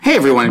Hey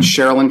everyone, it's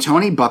Cheryl and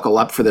Tony. Buckle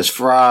up for this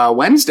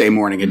Wednesday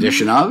morning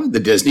edition of the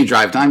Disney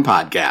Drive Time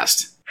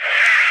Podcast.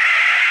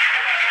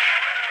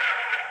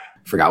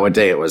 Forgot what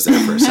day it was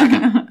there for a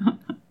second.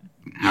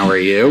 How are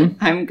you?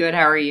 I'm good.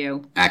 How are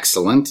you?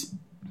 Excellent.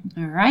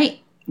 All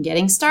right.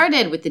 Getting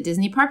started with the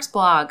Disney Parks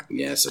blog.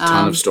 Yes, a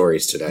ton of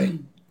stories today.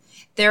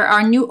 There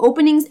are new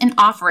openings and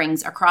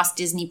offerings across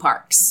Disney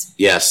parks.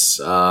 Yes,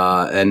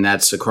 and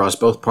that's across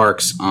both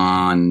parks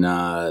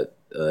on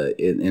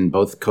in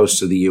both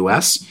coasts of the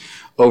U.S.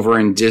 Over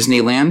in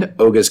Disneyland,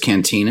 Oga's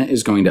Cantina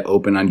is going to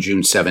open on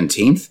June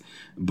 17th.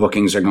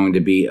 Bookings are going to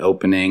be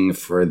opening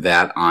for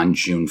that on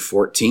June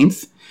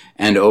 14th.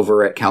 And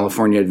over at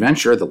California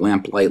Adventure, the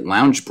Lamplight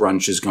Lounge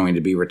Brunch is going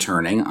to be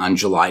returning on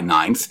July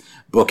 9th.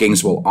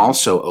 Bookings will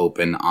also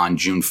open on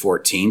June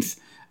 14th.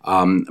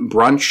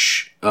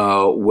 Brunch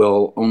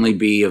will only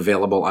be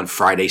available on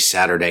Friday,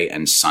 Saturday,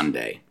 and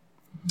Sunday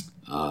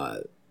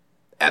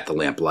at the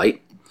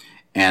Lamplight.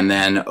 And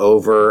then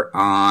over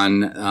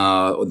on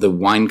the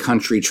Wine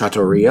Country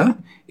Trattoria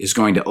is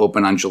going to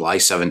open on July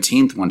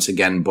 17th. Once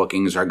again,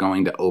 bookings are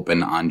going to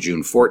open on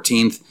June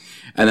 14th.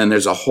 And then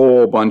there's a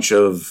whole bunch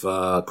of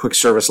quick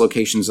service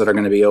locations that are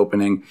going to be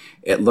opening.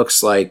 It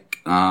looks like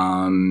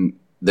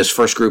this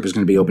first group is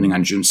going to be opening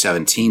on June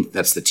 17th.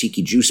 That's the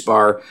Tiki Juice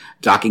Bar,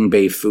 Docking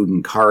Bay Food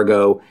and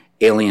Cargo,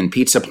 Alien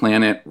Pizza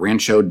Planet,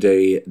 Rancho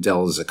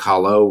del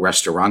Zocalo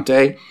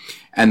Restaurante.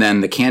 And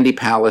then the Candy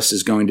Palace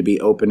is going to be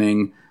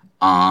opening.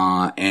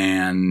 They're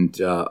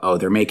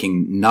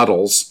making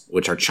nuddles,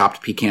 which are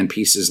chopped pecan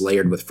pieces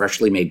layered with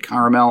freshly made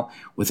caramel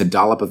with a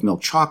dollop of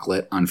milk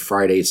chocolate on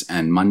Fridays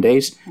and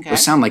Mondays. Okay.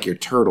 Those sound like your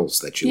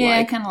turtles that you like. Yeah,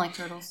 I kind of like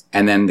turtles.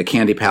 And then the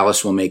Candy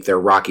Palace will make their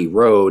Rocky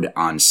Road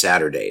on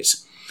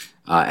Saturdays.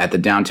 At the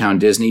Downtown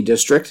Disney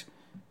District,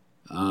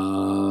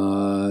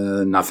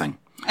 nothing.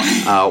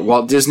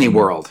 Walt Disney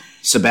World.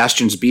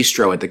 Sebastian's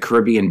Bistro at the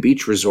Caribbean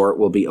Beach Resort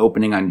will be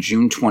opening on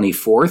June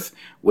 24th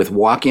with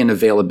walk-in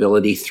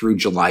availability through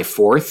July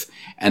 4th,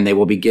 and they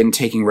will begin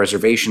taking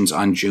reservations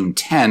on June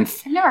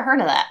 10th. I've never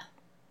heard of that.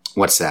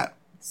 What's that?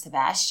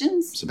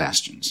 Sebastian's?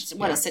 Sebastian's.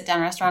 What, a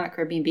sit-down restaurant at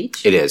Caribbean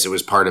Beach? It is. It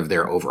was part of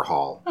their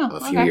overhaul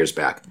a few years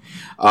back.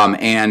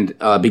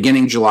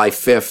 Beginning July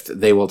 5th,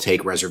 they will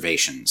take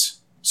reservations.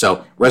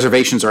 So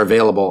reservations are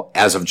available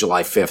as of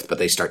July 5th, but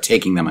they start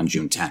taking them on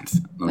June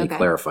 10th. Let me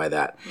clarify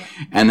that. Yeah.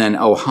 And then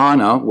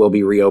Ohana will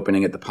be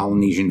reopening at the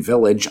Polynesian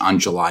Village on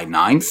July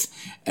 9th,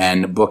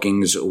 and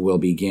bookings will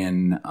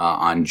begin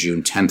on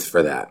June 10th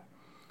for that.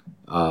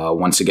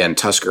 Once again,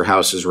 Tusker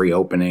House is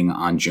reopening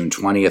on June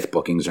 20th.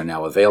 Bookings are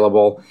now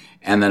available.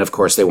 And then, of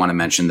course, they want to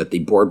mention that the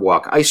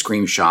Boardwalk Ice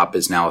Cream Shop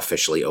is now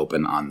officially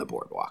open on the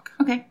Boardwalk.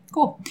 Okay,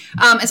 cool.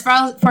 As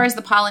far as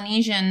the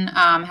Polynesian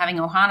having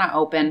Ohana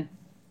open,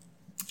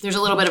 there's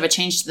a little bit of a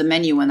change to the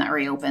menu when that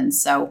reopens.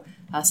 So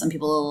some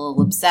people are a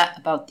little upset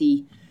about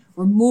the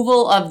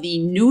removal of the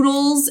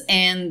noodles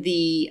and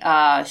the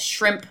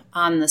shrimp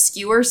on the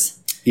skewers.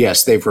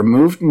 Yes, they've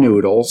removed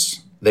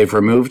noodles. They've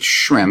removed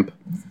shrimp,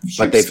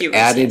 but they've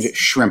added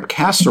shrimp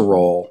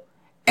casserole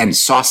and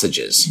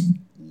sausages.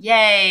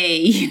 Yay.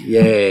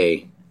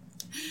 Yay.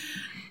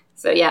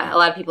 So yeah, a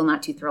lot of people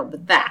not too thrilled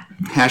with that.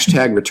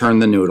 Hashtag return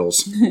the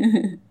noodles.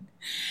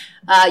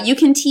 You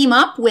can team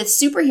up with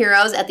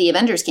superheroes at the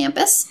Avengers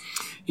Campus.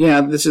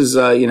 Yeah, this is,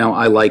 I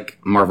like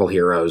Marvel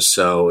heroes,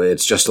 so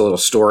it's just a little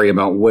story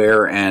about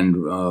where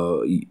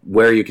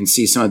you can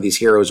see some of these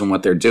heroes and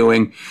what they're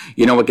doing.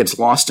 You know, what gets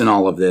lost in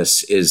all of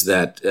this is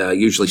that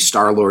usually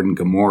Star-Lord and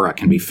Gamora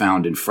can be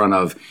found in front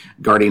of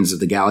Guardians of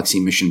the Galaxy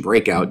Mission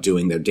Breakout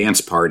doing their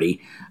dance party,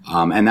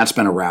 and that's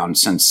been around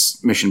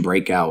since Mission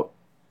Breakout,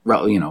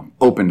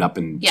 opened up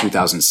in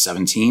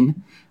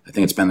 2017. I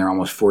think it's been there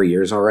almost 4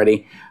 years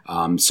already.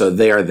 So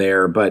they are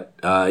there. But,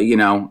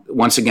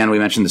 once again, we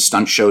mentioned the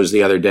stunt shows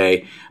the other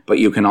day, but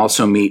you can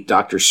also meet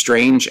Doctor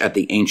Strange at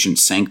the Ancient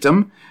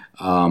Sanctum,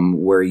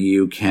 where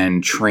you can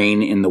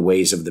train in the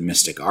ways of the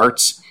mystic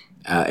arts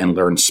and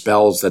learn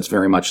spells. That's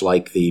very much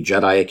like the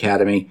Jedi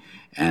Academy.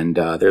 And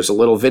there's a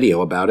little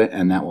video about it,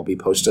 and that will be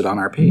posted on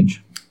our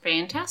page.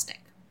 Fantastic.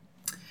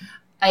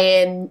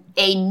 A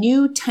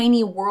new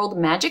Tiny World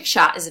Magic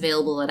Shot is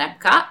available at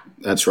Epcot.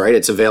 That's right.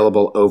 It's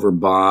available over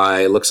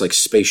by, looks like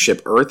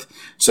Spaceship Earth.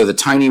 So the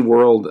Tiny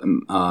World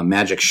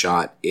Magic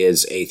Shot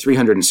is a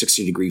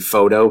 360-degree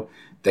photo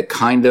that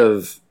kind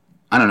of,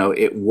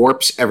 it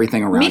warps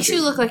everything around you. Makes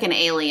you look like an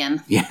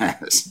alien.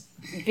 Yes.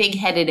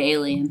 Big-headed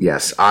alien.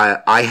 Yes.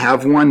 I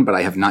have one, but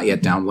I have not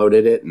yet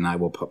downloaded it, and I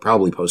will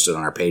probably post it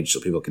on our page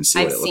so people can see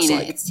what it looks like. I've seen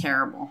it. It's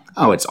terrible.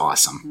 Oh, it's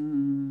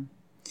awesome.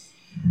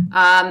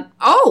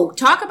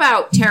 Talk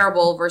about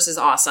terrible versus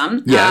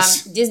awesome.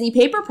 Yes. Disney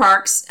Paper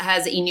Parks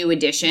has a new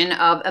edition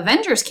of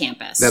Avengers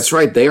Campus. That's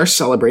right. They are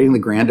celebrating the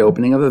grand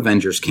opening of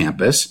Avengers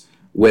Campus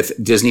with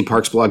Disney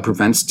Parks Blog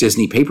Prevents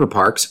Disney Paper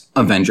Parks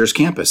Avengers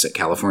Campus at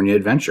California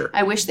Adventure.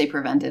 I wish they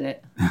prevented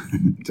it.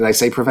 Did I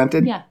say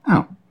prevented? Yeah.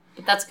 Oh.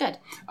 but that's good.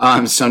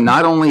 So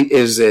not only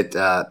is it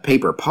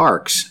paper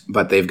parks,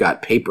 but they've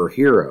got paper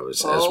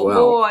heroes as well.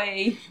 Oh,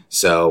 boy.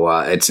 So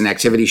it's an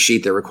activity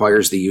sheet that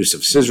requires the use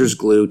of scissors,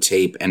 glue,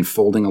 tape, and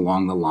folding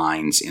along the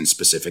lines in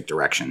specific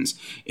directions.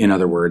 In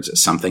other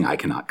words, something I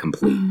cannot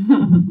complete.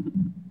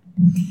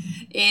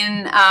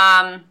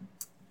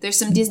 There's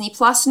some Disney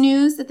Plus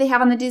news that they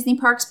have on the Disney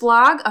Parks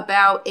blog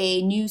about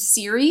a new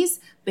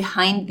series,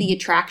 Behind the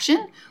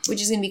Attraction,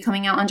 which is going to be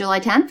coming out on July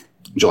 10th.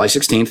 July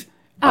 16th.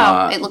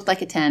 Oh, it looked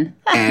like a 10.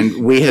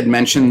 And we had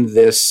mentioned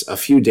this a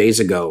few days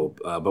ago,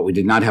 but we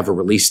did not have a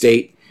release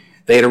date.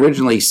 They had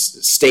originally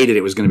stated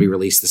it was going to be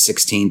released the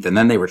 16th, and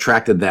then they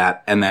retracted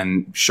that. And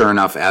then, sure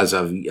enough, as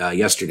of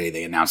yesterday,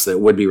 they announced that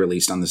it would be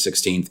released on the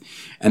 16th.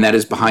 And that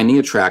is Behind the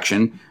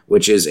Attraction,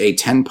 which is a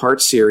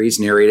 10-part series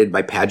narrated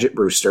by Paget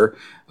Brewster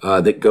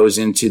that goes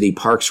into the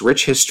park's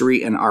rich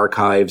history and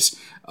archives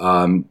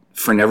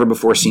for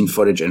never-before-seen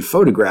footage and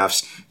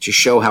photographs to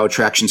show how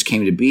attractions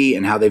came to be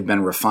and how they've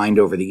been refined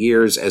over the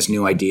years as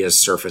new ideas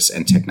surface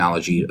and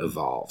technology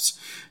evolves.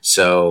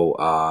 So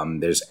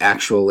there's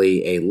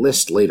actually a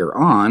list later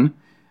on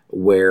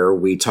where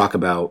we talk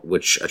about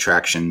which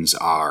attractions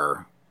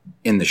are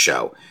in the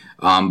show.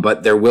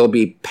 But there will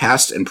be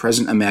past and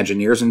present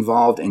Imagineers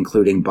involved,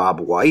 including Bob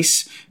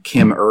Weiss,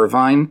 Kim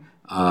Irvine,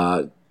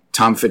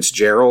 Tom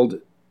Fitzgerald,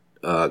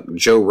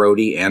 Joe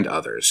Rohde, and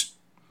others.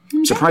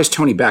 I'm surprised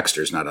Tony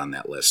Baxter's not on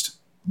that list.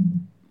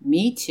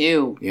 Me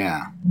too.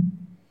 Yeah.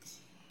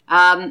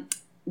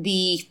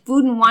 The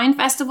Food and Wine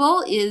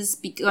Festival is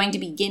going to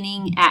be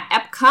beginning at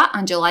Epcot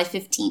on July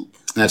 15th.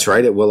 That's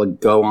right. It will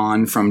go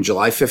on from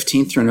July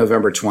 15th through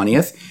November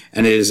 20th,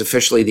 and it is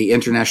officially the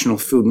International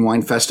Food and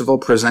Wine Festival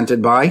presented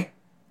by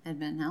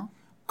Edmund Hill.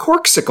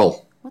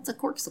 Corksicle. What's a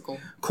Corksicle?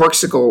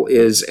 Corksicle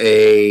is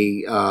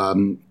a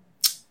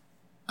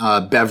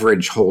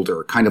beverage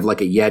holder, kind of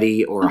like a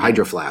Yeti or a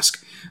Hydro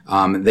Flask.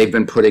 They've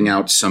been putting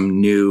out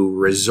some new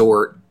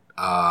resort,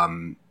 I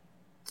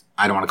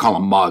don't want to call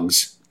them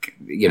mugs,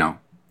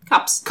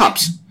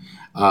 Cups.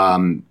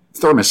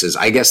 Thermoses.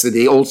 I guess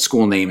the old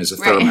school name is a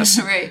thermos,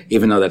 right.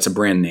 Even though that's a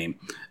brand name.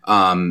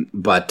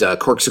 But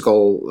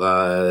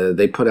Corksicle,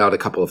 they put out a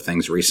couple of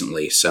things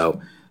recently.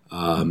 So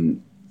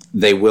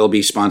they will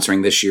be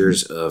sponsoring this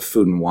year's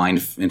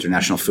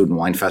International Food and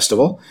Wine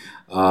Festival.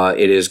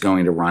 It is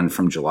going to run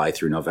from July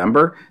through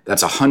November.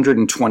 That's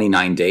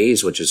 129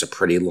 days, which is a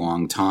pretty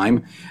long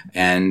time.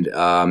 And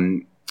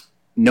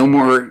no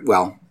more,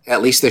 well,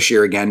 at least this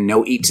year again,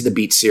 no Eat to the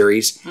Beat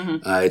series.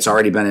 Mm-hmm. It's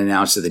already been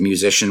announced that the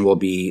musician will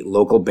be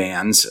local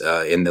bands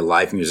in the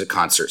live music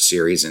concert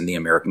series in the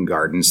American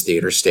Gardens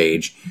Theater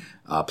stage,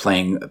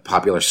 playing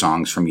popular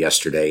songs from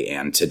yesterday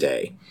and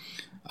today.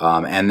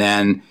 And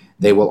then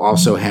they will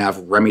also have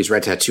Remy's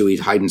Ratatouille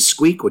Hide and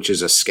Squeak, which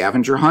is a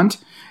scavenger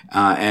hunt.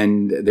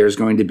 And there's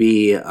going to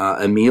be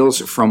Emil's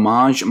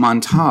Fromage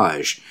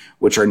Montage,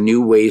 which are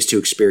new ways to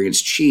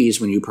experience cheese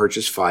when you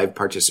purchase 5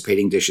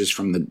 participating dishes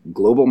from the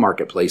global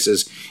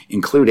marketplaces,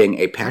 including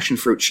a passion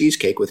fruit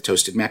cheesecake with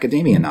toasted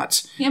macadamia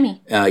nuts.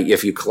 Yummy.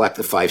 If you collect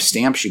the 5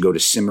 stamps, you go to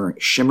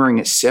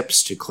Shimmering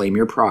Sips to claim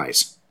your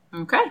prize.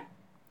 Okay.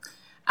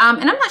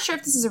 And I'm not sure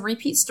if this is a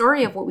repeat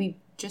story of what we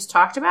just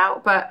talked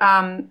about, but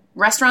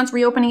restaurants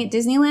reopening at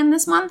Disneyland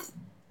this month?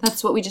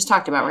 That's what we just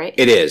talked about, right?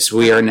 It is.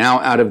 We are now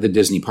out of the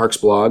Disney Parks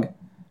blog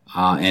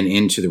and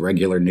into the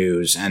regular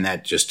news, and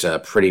that just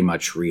pretty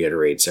much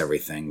reiterates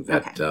everything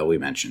that we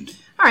mentioned.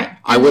 All right.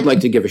 I would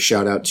like to give a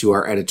shout out to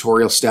our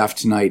editorial staff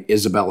tonight.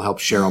 Isabel helped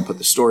Cheryl put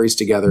the stories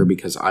together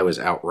because I was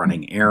out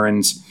running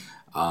errands,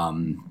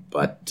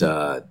 but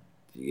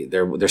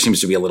there seems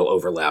to be a little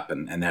overlap,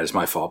 and that is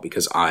my fault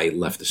because I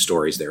left the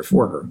stories there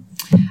for her.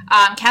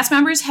 Cast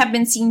members have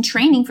been seen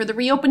training for the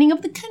reopening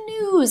of the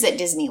canoes at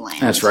Disneyland.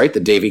 That's right. The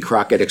Davy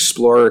Crockett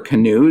Explorer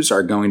canoes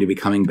are going to be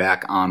coming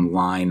back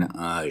online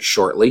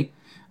shortly.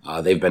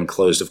 They've been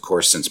closed, of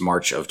course, since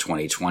March of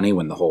 2020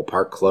 when the whole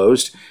park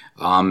closed.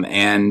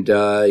 These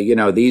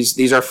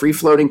are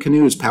free-floating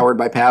canoes powered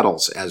by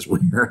paddles, as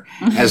we're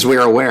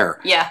aware.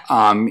 Yeah.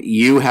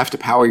 You have to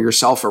power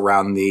yourself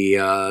around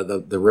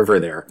the river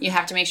there. You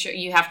have to make sure.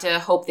 You have to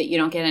hope that you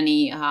don't get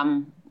any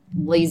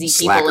lazy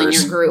people in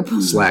your group.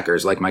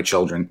 Slackers, like my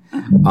children.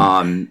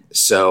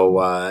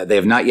 So they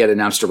have not yet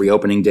announced a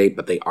reopening date,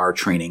 but they are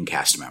training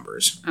cast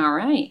members. All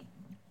right.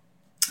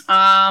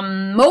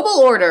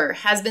 Mobile order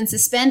has been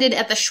suspended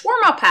at the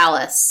Shawarma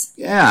Palace.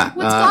 Yeah.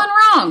 What's gone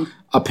wrong?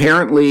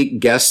 Apparently,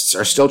 guests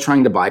are still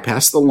trying to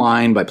bypass the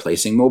line by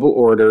placing mobile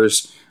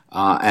orders.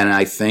 And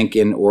I think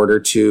in order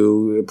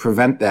to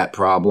prevent that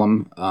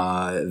problem,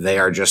 they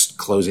are just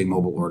closing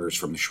mobile orders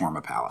from the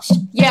Shawarma Palace.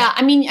 Yeah,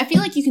 I mean, I feel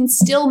like you can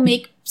still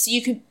so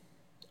you could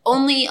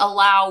only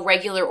allow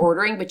regular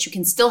ordering, but you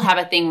can still have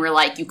a thing where,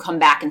 like, you come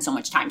back in so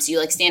much time. So you,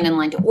 like, stand in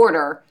line to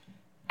order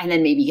and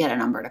then maybe get a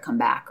number to come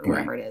back or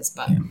whatever it is.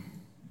 But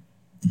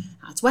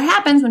that's what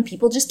happens when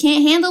people just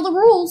can't handle the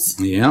rules.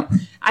 Yeah.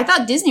 I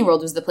thought Disney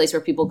World was the place where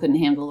people couldn't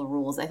handle the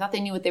rules. I thought they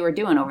knew what they were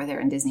doing over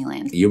there in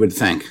Disneyland. You would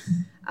think.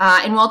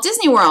 In Walt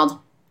Disney World,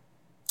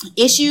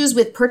 issues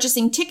with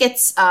purchasing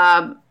tickets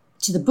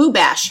to the Boo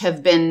Bash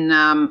have been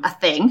a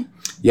thing.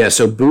 Yeah,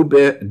 so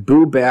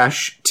Boo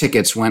Bash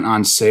tickets went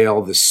on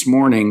sale this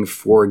morning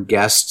for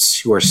guests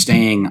who are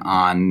staying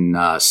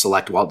on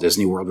select Walt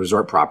Disney World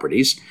Resort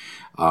properties.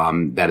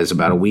 That is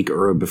about a week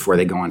before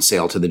they go on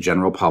sale to the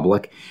general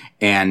public.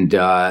 And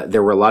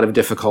there were a lot of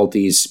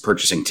difficulties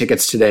purchasing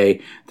tickets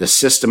today. The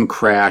system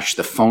crashed.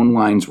 The phone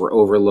lines were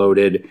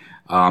overloaded.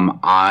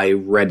 I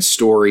read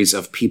stories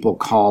of people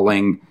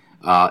calling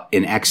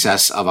in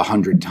excess of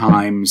 100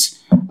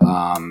 times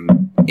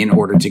in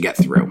order to get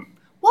through.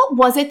 What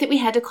was it that we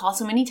had to call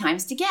so many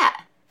times to get?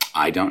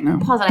 I don't know.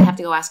 Pause it. I have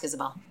to go ask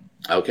Isabel.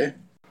 Okay.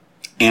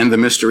 And the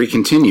mystery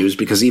continues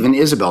because even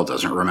Isabel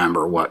doesn't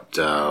remember what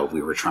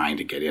we were trying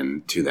to get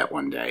into that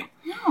one day.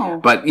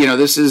 No. But,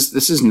 this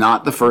is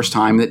not the first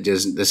time that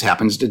this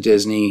happens to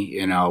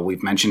Disney.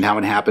 We've mentioned how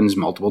it happens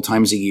multiple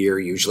times a year,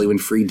 usually when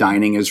free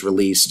dining is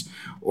released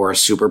or a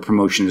super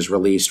promotion is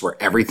released where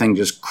everything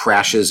just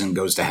crashes and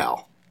goes to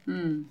hell.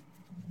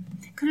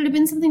 Could it have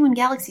been something when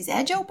Galaxy's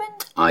Edge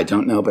opened? I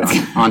don't know, but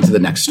on to the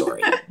next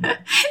story.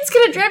 It's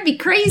going to drive me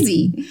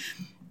crazy.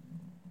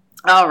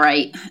 All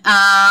right.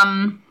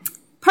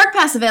 Park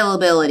pass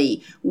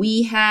availability.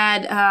 We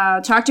had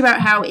talked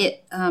about how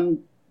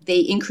they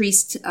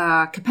increased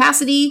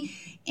capacity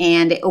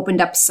and it opened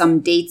up some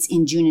dates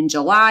in June and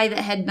July that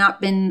had not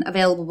been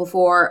available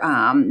before.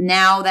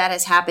 Now that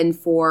has happened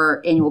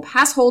for annual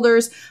pass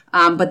holders.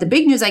 But the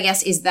big news, I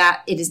guess, is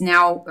that it is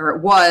now, or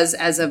it was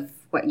as of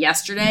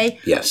yesterday?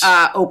 Yes.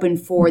 Open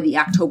for the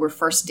October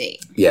 1st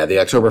date. Yeah, the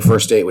October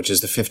 1st date, which is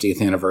the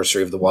 50th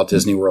anniversary of the Walt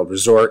Disney World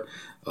Resort.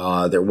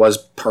 There was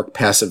park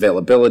pass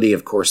availability.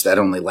 Of course, that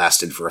only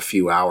lasted for a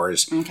few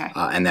hours,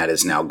 and that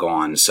is now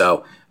gone.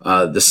 So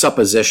the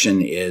supposition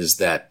is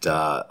that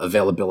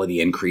availability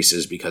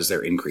increases because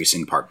they're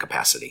increasing park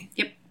capacity.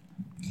 Yep.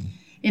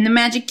 In the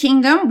Magic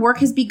Kingdom, work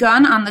has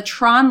begun on the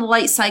Tron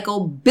Light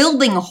Cycle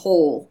building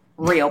hole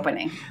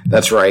reopening.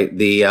 That's right.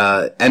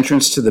 The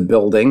entrance to the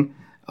building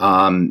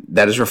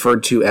that is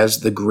referred to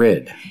as the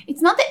grid.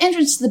 It's not the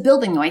entrance to the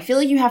building, though. I feel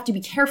like you have to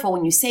be careful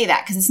when you say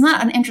that because it's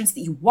not an entrance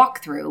that you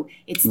walk through.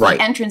 It's the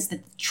entrance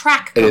that the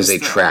track goes through. It is a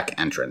track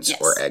entrance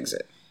or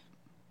exit.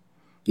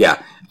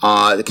 Yeah.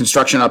 The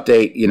construction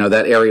update,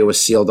 that area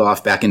was sealed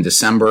off back in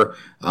December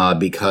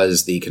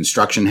because the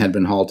construction had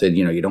been halted.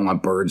 You don't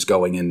want birds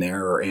going in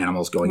there or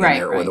animals going in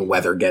there or the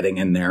weather getting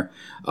in there.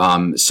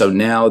 So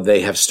now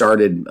they have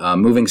started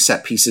moving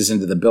set pieces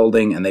into the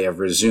building and they have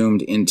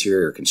resumed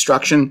interior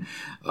construction.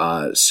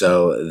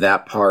 So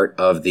that part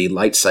of the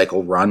light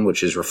cycle run,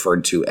 which is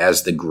referred to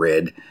as the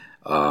grid,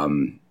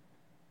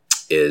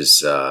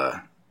 is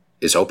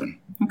open.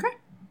 Okay.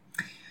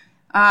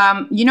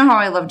 You know how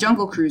I love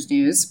Jungle Cruise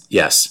news.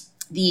 Yes.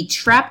 The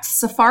trapped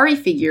safari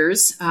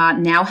figures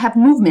now have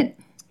movement.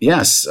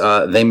 Yes,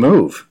 they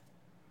move.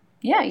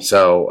 Yeah.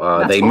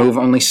 So they move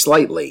only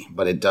slightly,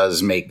 but it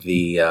does make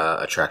the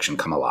attraction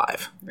come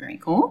alive. Very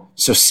cool.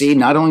 So see,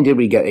 not only did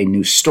we get a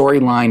new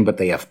storyline, but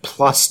they have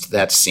plussed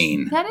that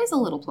scene. That is a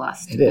little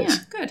plussed. It is.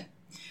 Yeah, good.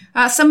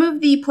 Some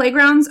of the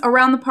playgrounds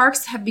around the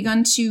parks have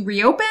begun to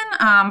reopen.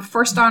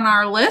 First on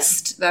our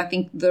list, I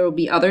think there will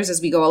be others as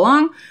we go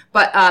along,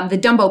 but the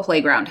Dumbo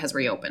Playground has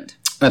reopened.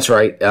 That's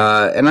right.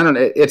 And I don't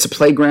know, it's a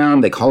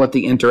playground. They call it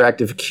the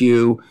Interactive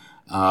Queue.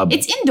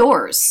 It's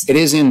indoors. It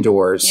is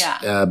indoors,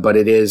 but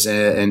it is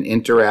an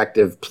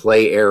interactive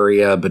play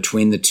area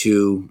between the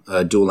two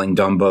dueling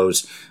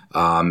Dumbos,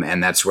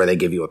 and that's where they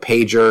give you a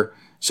pager.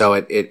 So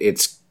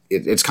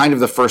it's kind of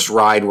the first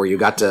ride where you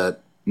got to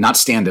not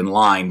stand in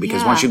line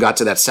because once you got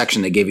to that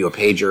section, they gave you a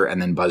pager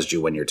and then buzzed you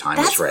when your time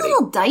was ready. That's a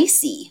little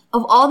dicey.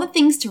 Of all the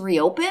things to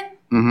reopen,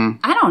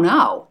 I don't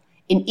know.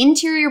 An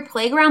interior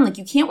playground,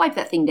 you can't wipe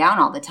that thing down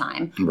all the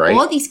time. Right.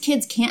 All of these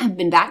kids can't have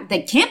been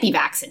they can't be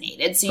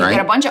vaccinated, so you got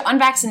a bunch of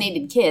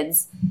unvaccinated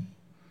kids.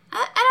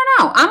 I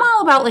don't know. I'm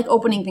all about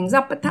opening things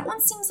up, but that one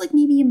seems like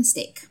maybe a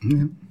mistake.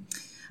 Mm-hmm.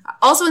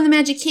 Also in the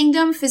Magic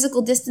Kingdom,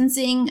 physical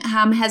distancing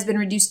has been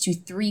reduced to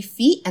 3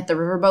 feet at the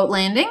riverboat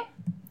landing.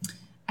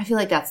 I feel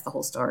like that's the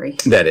whole story.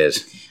 That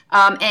is.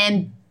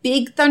 And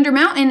Big Thunder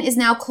Mountain is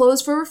now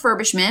closed for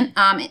refurbishment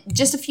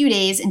just a few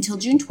days until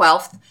June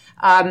 12th.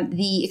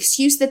 The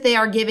excuse that they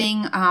are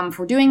giving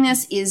for doing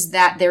this is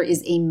that there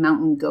is a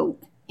mountain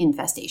goat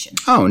infestation.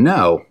 Oh,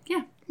 no.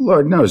 Yeah.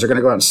 Lord knows. They're going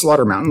to go out and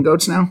slaughter mountain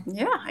goats now?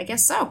 Yeah, I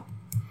guess so.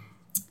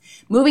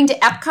 Moving to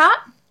Epcot,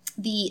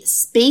 the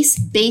Space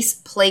Base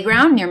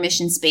Playground near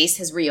Mission Space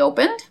has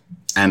reopened.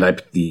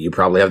 And you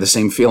probably have the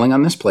same feeling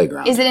on this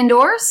playground. Is it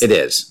indoors? It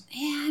is.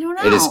 Yeah, I don't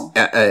know.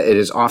 It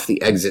is off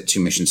the exit to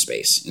Mission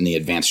Space in the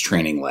Advanced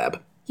Training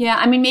Lab. Yeah,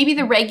 I mean, maybe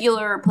the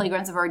regular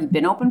playgrounds have already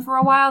been open for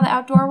a while, the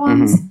outdoor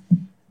ones.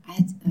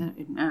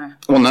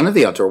 Well, none of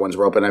the outdoor ones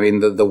were open. I mean,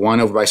 the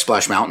one over by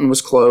Splash Mountain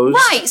was closed.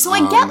 Right, so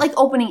I get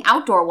opening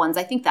outdoor ones.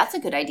 I think that's a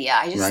good idea.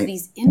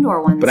 These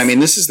indoor ones. But I mean,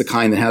 this is the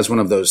kind that has one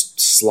of those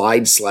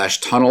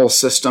slide/tunnel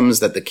systems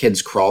that the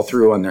kids crawl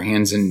through on their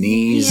hands and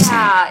knees.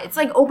 Yeah, it's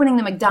like opening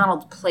the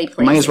McDonald's play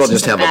place. Might as well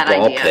just have a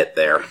ball pit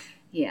there.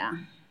 Yeah.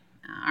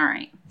 All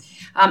right.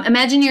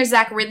 Imagineer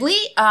Zach Ridley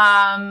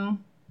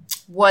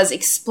was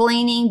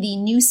explaining the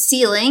new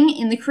ceiling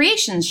in the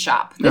Creations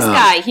Shop. This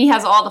guy, he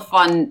has all the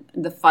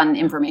fun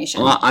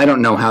information. Well, I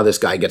don't know how this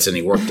guy gets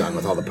any work done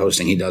with all the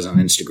posting he does on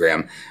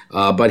Instagram,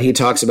 but he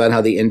talks about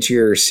how the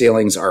interior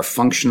ceilings are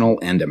functional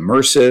and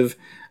immersive,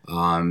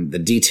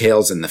 the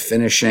details and the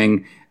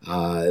finishing.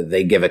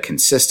 They give a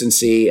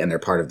consistency, and they're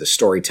part of the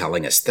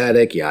storytelling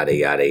aesthetic, yada,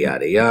 yada,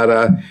 yada,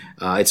 yada.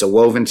 It's a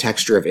woven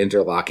texture of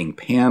interlocking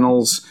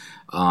panels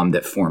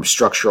that form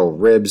structural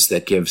ribs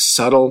that give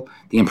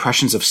the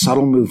impressions of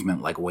subtle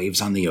movement like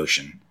waves on the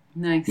ocean.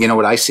 Nice. You know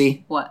what I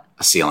see? What?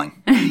 A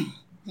ceiling.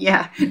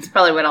 Yeah, it's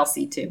probably what I'll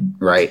see too.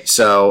 Right.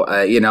 So,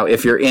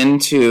 if you're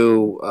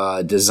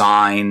into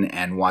design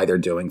and why they're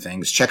doing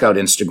things, check out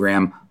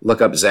Instagram.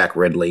 Look up Zach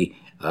Ridley.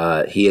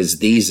 He is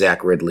the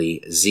Zach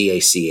Ridley,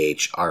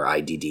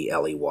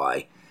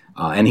 ZachRiddley.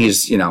 And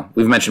he's,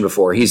 we've mentioned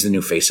before, he's the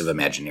new face of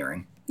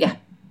Imagineering. Yeah.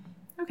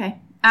 Okay.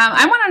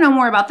 I want to know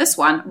more about this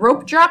one.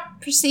 Rope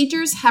drop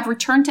procedures have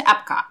returned to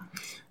Epcot.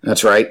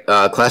 That's right.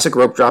 Classic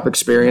rope drop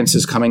experience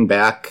is coming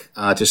back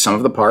to some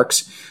of the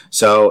parks.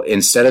 So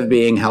instead of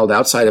being held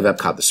outside of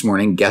Epcot this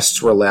morning,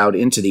 guests were allowed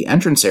into the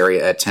entrance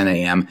area at 10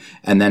 a.m.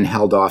 and then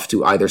held off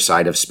to either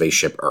side of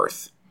Spaceship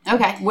Earth.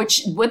 Okay,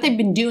 what they've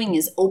been doing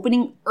is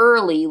opening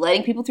early,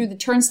 letting people through the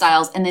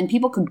turnstiles, and then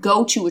people could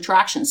go to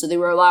attractions. So they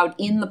were allowed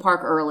in the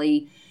park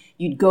early.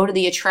 You'd go to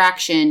the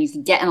attraction, you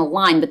could get in a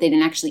line, but they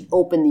didn't actually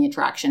open the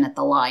attraction at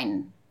the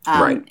line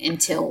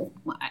until,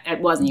 it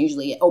wasn't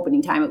usually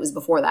opening time, it was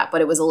before that, but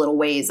it was a little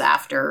ways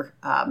after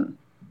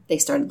they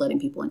started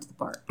letting people into the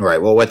park.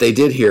 Right. Well, what they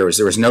did here was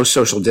there was no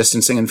social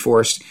distancing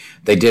enforced.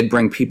 They did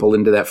bring people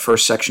into that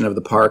first section of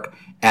the park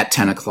at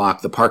 10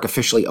 o'clock. The park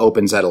officially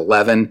opens at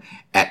 11.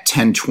 At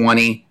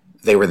 10:20,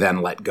 they were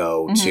then let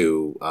go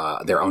to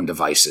their own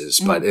devices.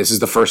 Mm-hmm. But this is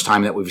the first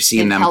time that we've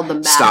seen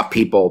them stop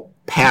people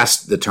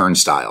past the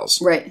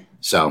turnstiles. Right.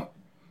 So,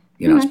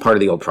 it's part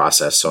of the old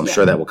process. So I'm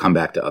sure that will come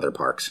back to other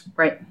parks.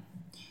 Right.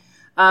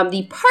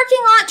 The parking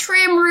lot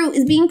tram route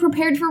is being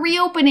prepared for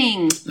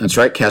reopening. That's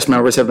right. Cast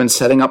members have been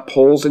setting up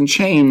poles and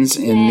chains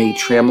in the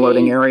tram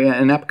loading area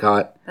in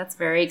Epcot. That's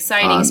very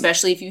exciting,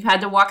 especially if you've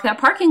had to walk that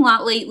parking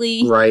lot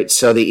lately. Right.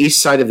 So the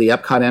east side of the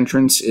Epcot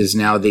entrance is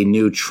now the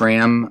new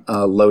tram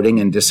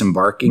loading and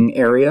disembarking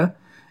area.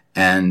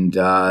 And,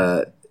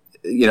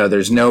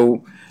 there's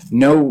no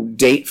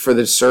date for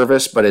the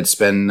service, but it's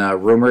been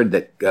rumored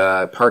that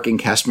parking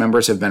cast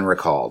members have been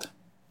recalled.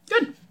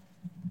 Good.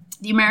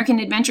 The American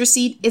Adventure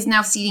seat is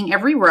now seating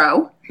every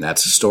row.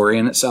 That's a story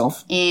in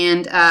itself.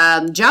 And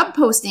job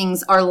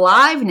postings are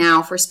live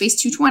now for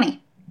Space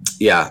 220.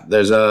 Yeah,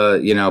 there's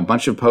a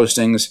bunch of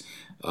postings.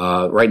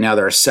 Right now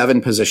there are 7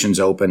 positions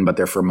open, but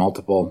they're for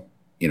multiple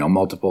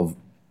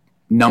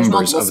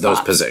numbers of those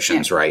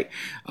positions, right?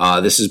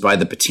 This is by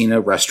the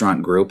Patina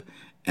Restaurant Group,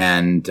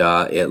 and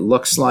it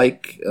looks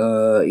like,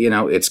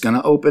 it's going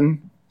to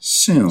open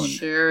soon.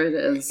 Sure it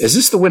is. Is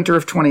this the winter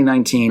of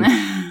 2019?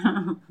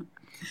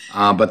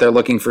 But they're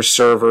looking for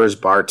servers,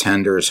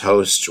 bartenders,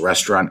 hosts,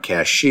 restaurant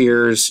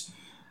cashiers,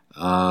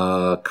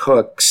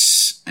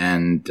 cooks,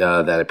 and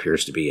that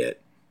appears to be it.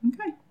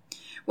 Okay.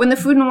 When the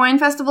Food and Wine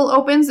Festival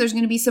opens, there's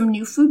going to be some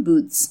new food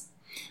booths.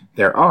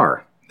 There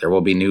will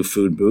be new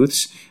food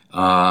booths.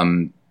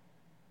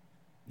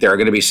 There are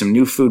going to be some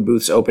new food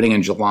booths opening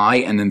in July,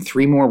 and then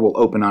 3 more will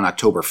open on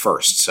October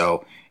 1st.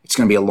 So it's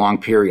going to be a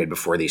long period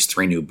before these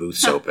 3 new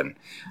booths open.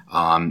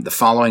 The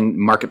following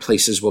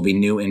marketplaces will be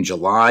new in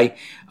July.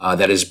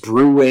 That is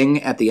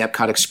Brewing at the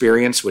Epcot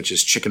Experience, which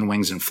is chicken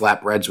wings and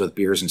flatbreads with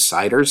beers and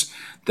ciders.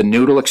 The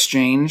Noodle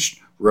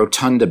Exchange,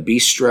 Rotunda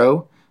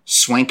Bistro,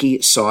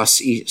 Swanky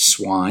Saucy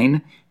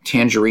Swine,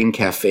 Tangerine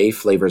Cafe,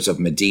 Flavors of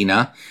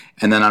Medina.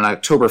 And then on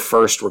October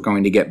 1st, we're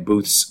going to get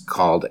booths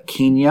called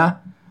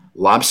Kenya,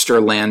 Lobster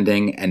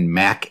Landing, and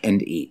Mac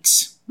and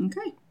Eats.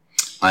 Okay.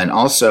 And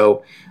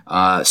also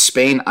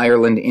Spain,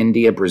 Ireland,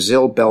 India,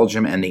 Brazil,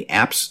 Belgium, and the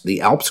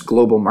Alps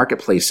Global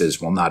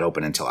Marketplaces will not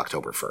open until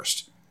October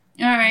 1st.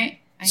 All right.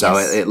 So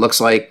it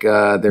looks like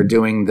they're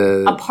doing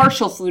a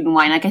partial Food and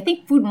Wine. Like I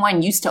think Food and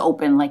Wine used to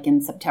open like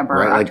in September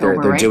or October,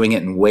 like they're doing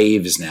it in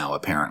waves now,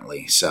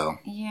 apparently. So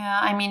yeah,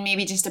 I mean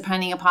maybe just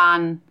depending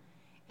upon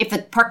if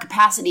the park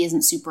capacity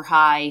isn't super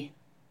high,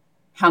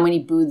 how many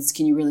booths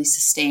can you really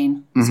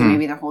sustain? Mm-hmm. So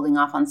maybe they're holding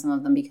off on some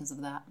of them because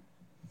of that.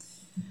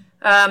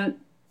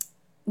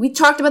 We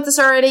talked about this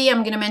already. I'm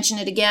going to mention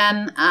it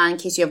again in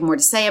case you have more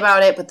to say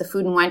about it. But the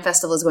Food and Wine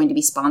Festival is going to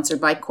be sponsored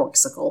by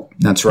Corksicle.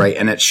 That's right.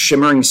 And at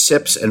Shimmering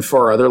Sips and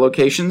 4 other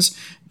locations,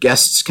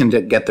 guests can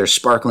get their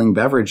sparkling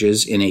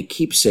beverages in a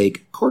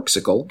keepsake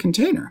Corksicle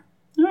container.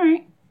 All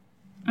right.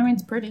 I mean,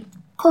 it's pretty.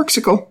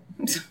 Corksicle.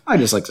 I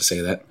just like to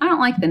say that. I don't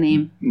like the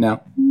name.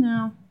 No.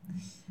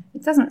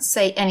 It doesn't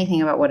say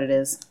anything about what it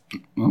is.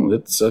 Well,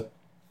 it's a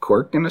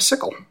cork and a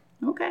sickle.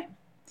 Okay.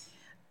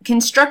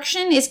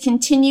 Construction is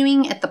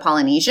continuing at the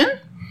Polynesian.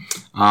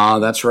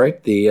 That's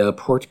right. The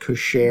Porte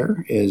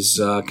Cochere is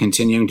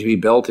continuing to be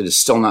built. It has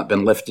still not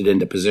been lifted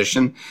into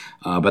position,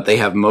 but they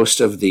have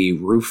most of the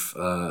roof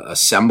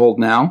assembled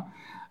now.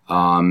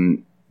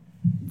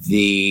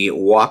 The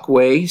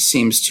walkway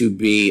seems to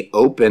be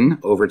open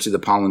over to the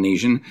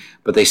Polynesian,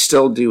 but they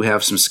still do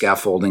have some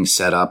scaffolding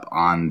set up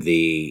on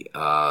the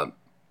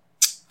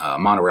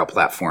monorail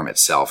platform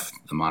itself,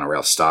 the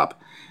monorail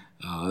stop.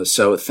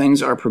 So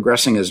things are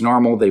progressing as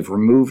normal. They've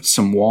removed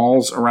some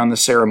walls around the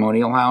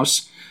ceremonial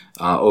house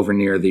over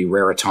near the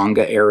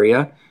Rarotonga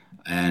area,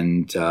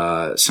 and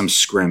some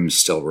scrim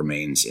still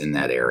remains in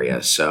that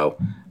area. So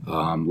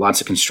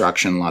lots of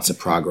construction, lots of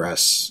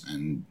progress,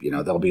 and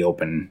they'll be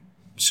open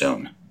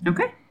soon.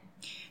 Okay.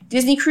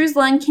 Disney Cruise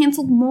Line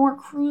canceled more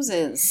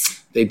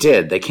cruises. They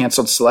did. They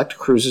canceled select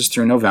cruises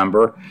through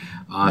November.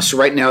 So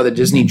right now, the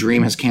Disney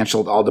Dream has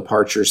canceled all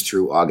departures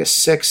through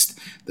August 6th.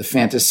 The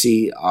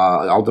Fantasy,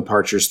 all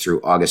departures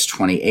through August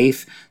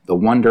 28th. The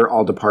Wonder,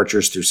 all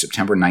departures through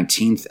September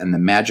 19th. And the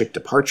Magic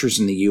departures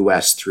in the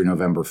U.S. through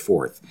November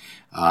 4th.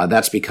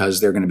 That's because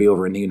they're going to be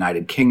over in the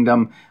United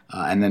Kingdom,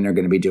 and then they're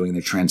going to be doing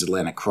the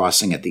transatlantic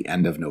crossing at the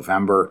end of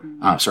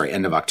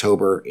end of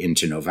October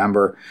into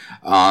November.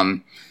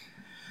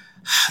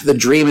 The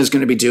Dream is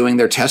going to be doing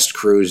their test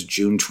cruise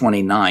June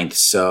 29th,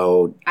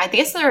 so... I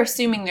guess they're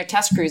assuming their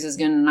test cruise is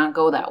going to not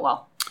go that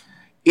well.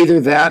 Either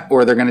that,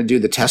 or they're going to do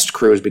the test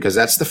cruise, because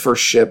that's the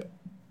first ship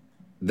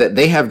that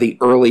they have the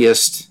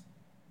earliest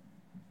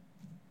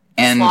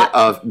end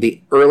of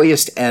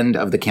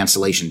the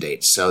cancellation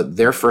date. So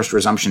their first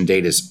resumption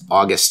date is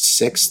August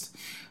 6th.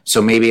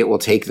 So maybe it will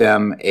take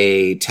them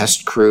a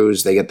test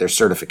cruise, they get their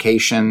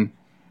certification.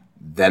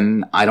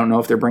 Then I don't know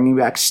if they're bringing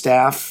back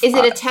staff. Is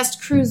it a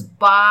test cruise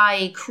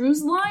by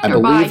cruise line or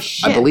by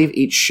ship? I believe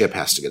each ship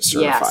has to get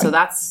certified. Yeah, so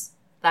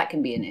that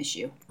can be an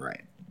issue.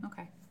 Right.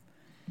 Okay.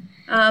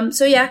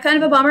 So yeah, kind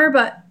of a bummer,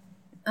 but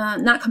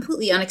not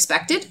completely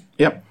unexpected.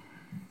 Yep.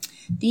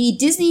 The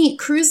Disney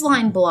Cruise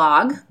Line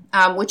blog,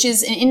 which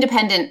is an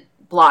independent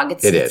blog.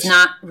 It's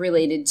not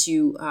related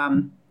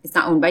to, it's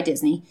not owned by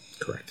Disney.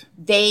 Correct.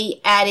 They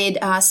added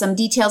some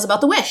details about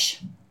the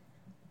Wish.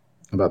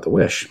 About the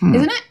Wish.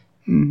 Isn't it?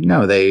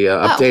 No, they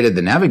updated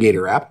the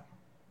Navigator app.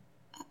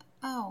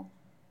 Oh,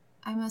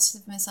 I must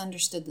have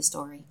misunderstood the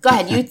story. Go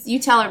ahead. You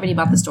tell everybody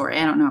about the story.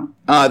 I don't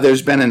know.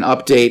 There's been an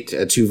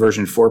update to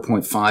version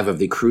 4.5 of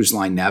the Cruise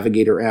Line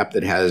Navigator app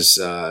that has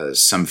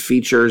some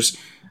features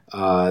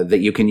that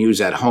you can use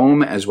at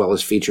home, as well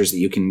as features that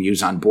you can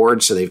use on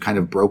board. So they've kind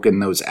of broken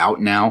those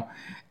out now.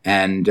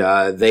 And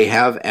they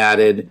have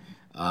added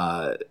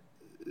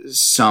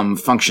some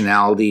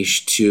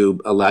functionality to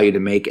allow you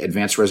to make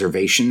advanced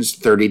reservations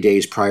 30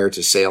 days prior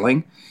to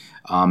sailing.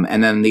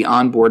 And then the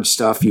onboard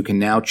stuff, you can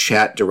now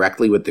chat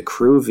directly with the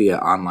crew via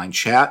online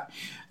chat.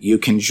 You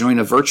can join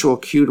a virtual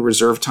queue to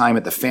reserve time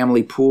at the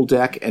family pool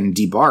deck and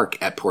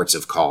debark at ports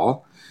of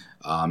call.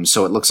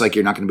 So it looks like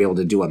you're not going to be able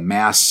to do a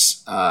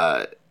mass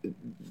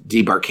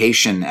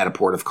debarkation at a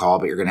port of call,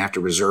 but you're going to have to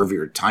reserve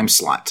your time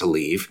slot to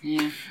leave.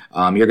 Yeah.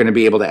 You're going to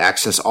be able to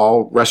access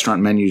all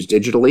restaurant menus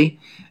digitally,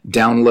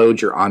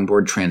 download your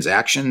onboard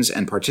transactions,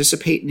 and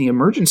participate in the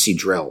emergency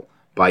drill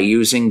by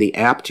using the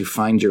app to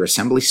find your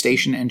assembly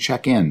station and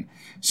check in.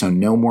 So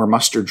no more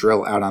muster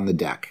drill out on the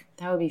deck.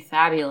 That would be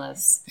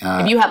fabulous.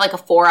 If you had like a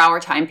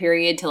 4-hour time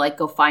period to like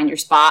go find your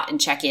spot and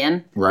check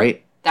in,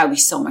 right? That would be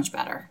so much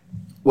better.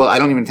 Well, I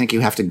don't even think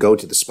you have to go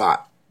to the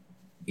spot.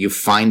 You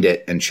find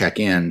it and check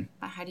in.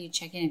 But how do you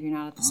check in if you're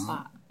not at the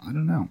spot? I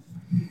don't know.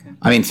 Okay.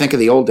 I mean, think of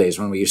the old days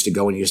when we used to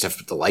go and you used to have to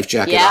put the life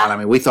jacket on. I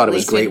mean, we thought it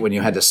was great when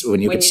you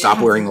could stop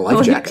wearing the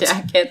life jackets.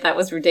 That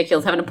was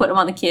ridiculous, having to put them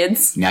on the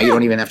kids. Now you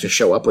don't even have to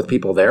show up with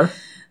people there.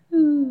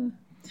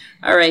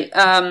 All right.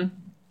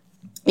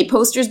 A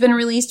poster's been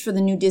released for the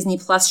new Disney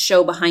Plus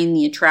show Behind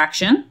the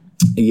Attraction.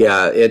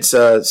 Yeah, it's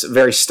a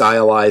very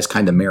stylized,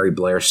 kind of Mary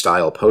Blair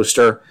style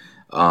poster.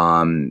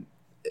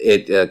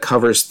 It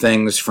covers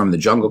things from the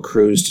Jungle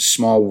Cruise to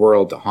Small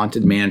World to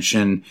Haunted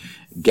Mansion,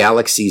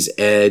 Galaxy's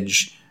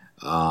Edge,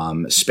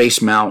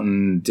 Space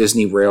Mountain,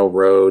 Disney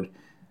Railroad,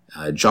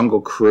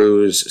 Jungle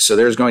Cruise. So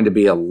there's going to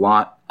be a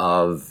lot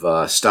of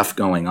stuff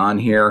going on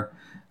here.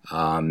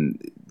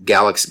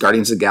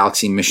 Guardians of the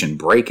Galaxy Mission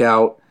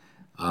Breakout.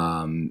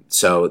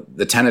 So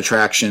the 10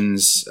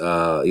 attractions,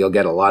 you'll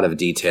get a lot of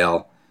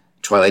detail.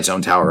 Twilight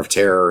Zone Tower of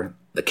Terror.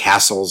 The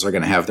castles are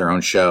going to have their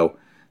own show.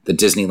 The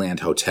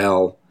Disneyland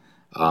Hotel.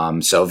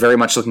 So very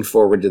much looking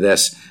forward to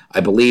this. I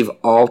believe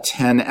all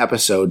 10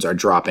 episodes are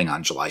dropping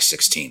on July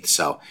 16th.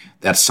 So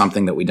that's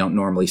something that we don't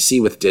normally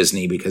see with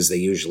Disney because they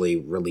usually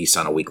release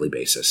on a weekly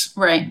basis.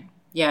 Right.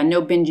 Yeah,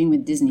 no binging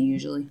with Disney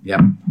usually.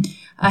 Yep.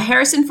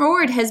 Harrison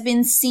Ford has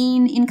been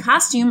seen in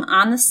costume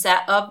on the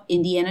set of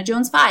Indiana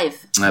Jones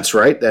 5. That's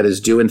right. That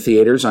is due in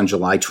theaters on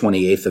July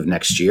 28th of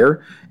next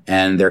year.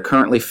 And they're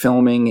currently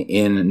filming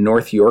in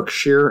North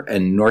Yorkshire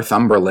and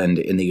Northumberland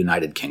in the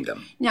United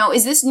Kingdom. Now,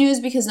 is this news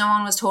because no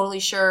one was totally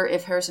sure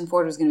if Harrison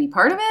Ford was going to be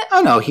part of it?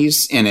 Oh, no,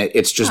 he's in it.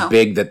 It's just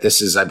big that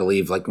this is, I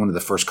believe, like one of the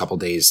first couple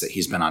days that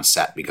he's been on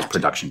set because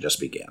production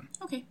just began.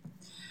 Okay.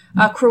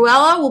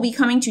 Cruella will be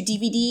coming to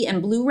DVD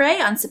and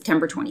Blu-ray on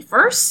September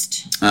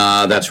 21st.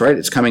 That's right.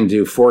 It's coming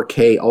to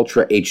 4K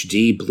Ultra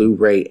HD,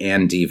 Blu-ray,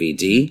 and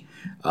DVD.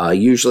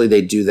 Usually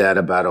they do that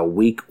about a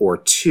week or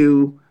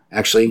two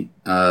Actually,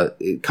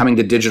 coming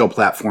to digital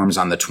platforms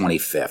on the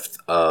 25th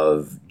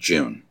of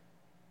June.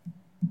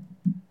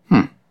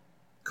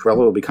 Cruella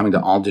will be coming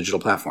to all digital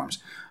platforms.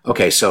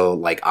 Okay, so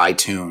like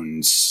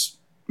iTunes,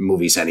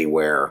 Movies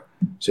Anywhere,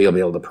 so you'll be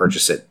able to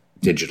purchase it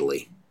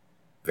digitally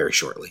very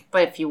shortly.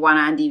 But if you want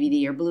it on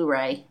DVD or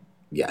Blu-ray,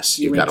 yes,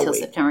 you've got to wait.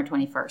 September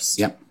 21st.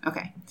 Yep.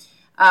 Okay.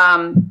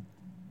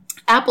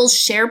 Apple's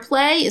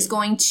SharePlay is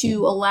going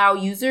to allow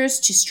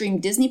users to stream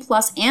Disney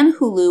Plus and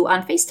Hulu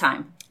on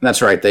FaceTime.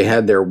 That's right. They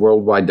had their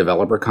worldwide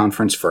developer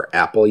conference for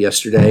Apple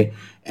yesterday,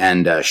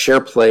 and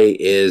SharePlay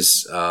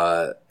is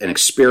an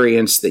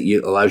experience that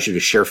allows you to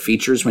share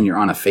features when you're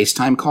on a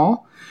FaceTime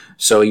call.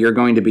 So you're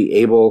going to be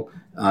able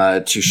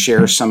to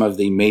share some of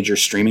the major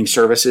streaming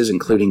services,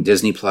 including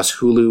Disney Plus,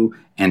 Hulu,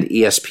 and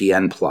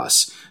ESPN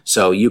Plus.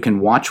 So you can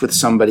watch with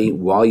somebody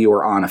while you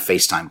are on a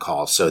FaceTime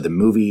call. So the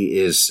movie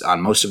is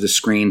on most of the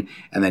screen,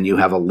 and then you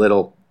have a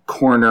little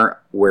corner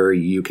where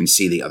you can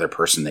see the other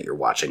person that you're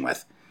watching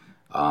with.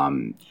 I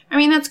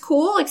mean, that's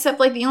cool, except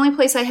like the only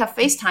place I have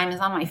FaceTime is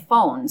on my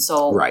phone.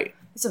 So right.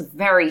 It's a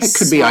very It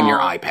could be on your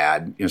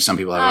iPad. You know, some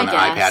people have it on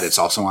their iPad. It's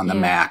also on the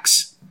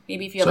Macs.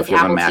 Maybe if you have like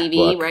Apple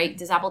TV, right?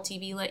 Does Apple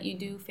TV let you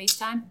do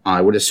FaceTime?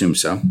 I would assume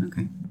so.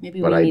 Okay. Maybe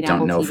but we need I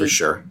don't know TV. for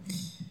sure.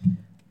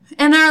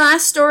 And our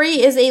last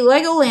story is a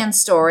Legoland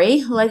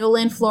story.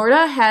 Legoland,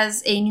 Florida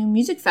has a new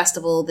music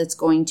festival that's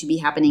going to be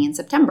happening in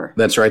September.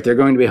 That's right. They're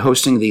going to be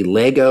hosting the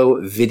Lego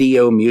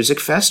Video Music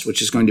Fest,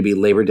 which is going to be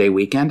Labor Day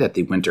weekend at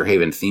the Winter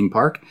Haven theme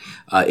park.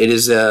 It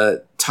is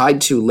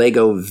tied to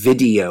Lego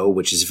Video,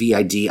 which is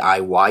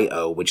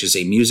VIDIYO, which is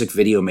a music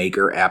video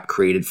maker app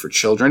created for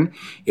children.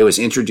 It was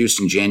introduced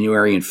in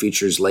January and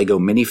features Lego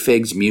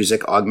minifigs,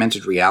 music,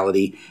 augmented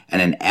reality,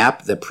 and an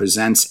app that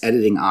presents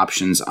editing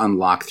options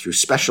unlocked through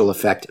special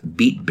effect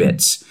Beat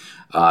Bits.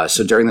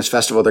 So during this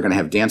festival, they're going to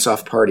have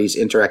dance-off parties,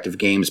 interactive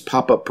games,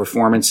 pop-up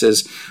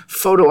performances,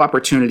 photo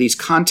opportunities,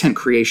 content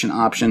creation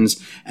options,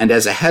 and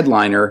as a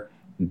headliner,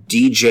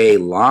 DJ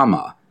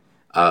Llama,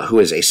 who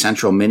is a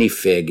central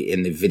minifig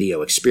in the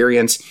video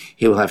experience.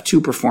 He will have 2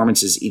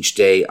 performances each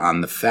day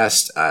on the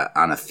fest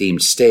on a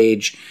themed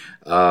stage.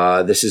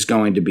 This is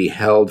going to be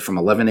held from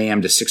 11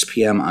 a.m. to 6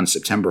 p.m. on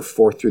September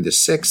 4th through the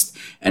 6th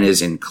and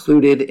is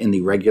included in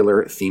the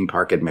regular theme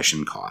park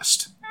admission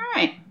cost. All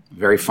right.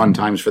 Very fun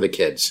times for the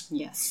kids.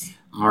 Yes.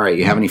 All right.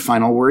 You have any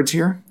final words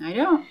here? I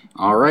don't.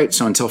 All right.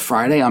 So until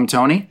Friday, I'm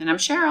Tony. And I'm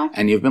Cheryl.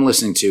 And you've been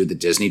listening to the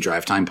Disney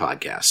Drive Time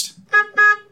Podcast.